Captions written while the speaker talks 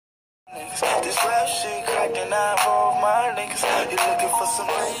slap shit cracking out for my niggas. You looking for some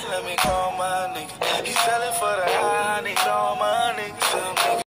green? Let me call my nigga. He selling for the high, I need all my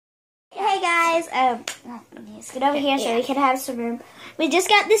niggas. Hey guys, let's get over here so we can have some room. We just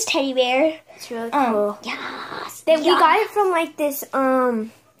got this teddy bear. It's really cool. Yes. We got it from like this,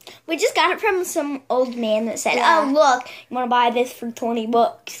 we just got it from some old man that said, "Oh look, you want to buy this for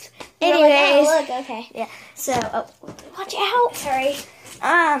 $20?" Anyways, like, oh, look, okay. Yeah. So, watch out. Sorry.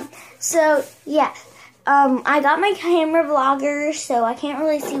 So yeah. I got my camera vlogger, so I can't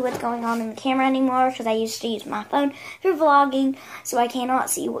really see what's going on in the camera anymore because I used to use my phone for vlogging, so I cannot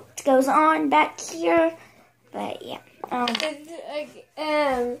see what goes on back here. But yeah. Watch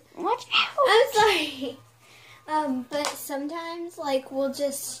out. I'm sorry. But sometimes, like, we'll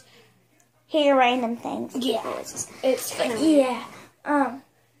just hear random things. Yeah. It's but funny. Yeah.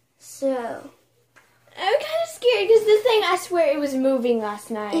 So I'm kind of scared because this thing, I swear, it was moving last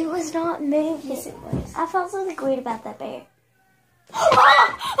night. it was not moving. Yes, it was. I felt something great about that bear.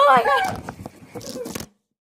 Oh my god!